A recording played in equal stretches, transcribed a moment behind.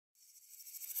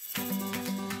Hi,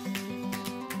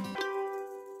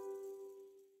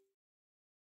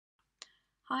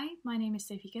 my name is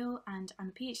Sophie Gill and I'm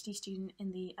a PhD student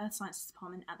in the Earth Sciences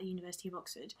Department at the University of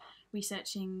Oxford,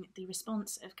 researching the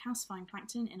response of calcifying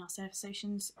plankton in our surface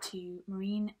oceans to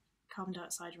marine carbon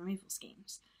dioxide removal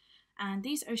schemes. And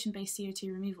these ocean-based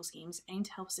CO2 removal schemes aim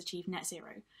to help us achieve net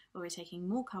zero, where we're taking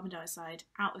more carbon dioxide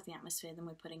out of the atmosphere than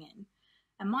we're putting in.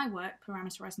 And my work,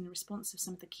 parameterising the response of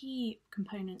some of the key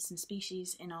components and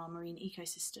species in our marine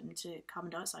ecosystem to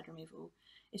carbon dioxide removal,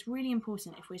 is really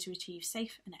important if we're to achieve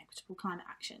safe and equitable climate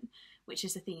action, which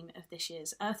is the theme of this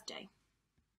year's Earth Day.